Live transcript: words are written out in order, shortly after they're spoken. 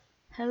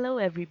Hello,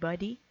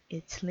 everybody.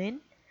 It's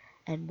Lynn,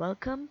 and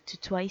welcome to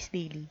Twice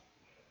Daily.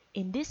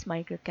 In this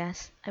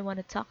microcast, I want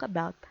to talk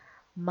about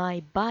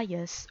my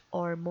bias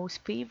or most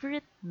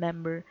favorite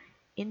member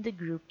in the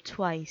group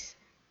Twice,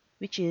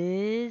 which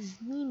is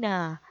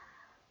Nina.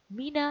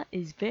 Mina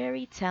is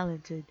very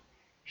talented.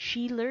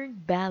 She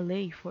learned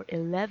ballet for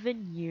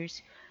 11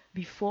 years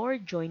before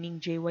joining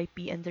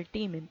JYP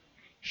Entertainment.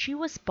 She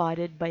was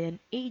spotted by an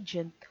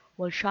agent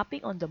while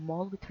shopping on the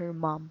mall with her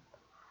mom.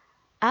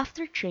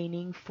 After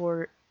training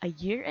for a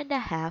year and a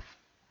half,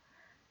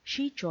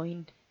 she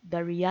joined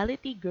the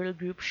reality girl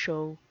group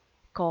show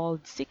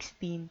called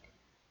 16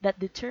 that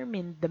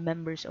determined the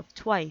members of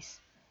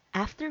Twice.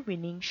 After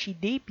winning, she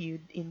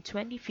debuted in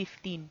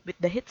 2015 with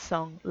the hit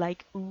song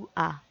Like Ooh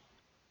Ah.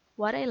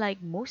 What I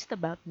like most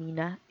about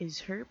Mina is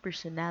her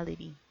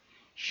personality.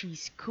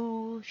 She's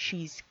cool,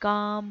 she's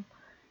calm,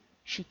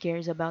 she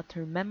cares about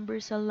her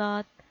members a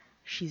lot,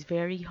 she's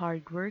very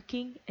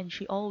hardworking, and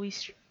she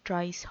always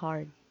tries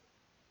hard.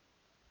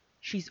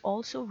 She's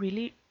also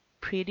really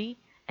pretty,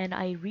 and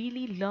I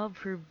really love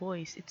her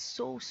voice. It's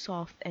so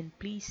soft and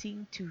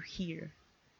pleasing to hear.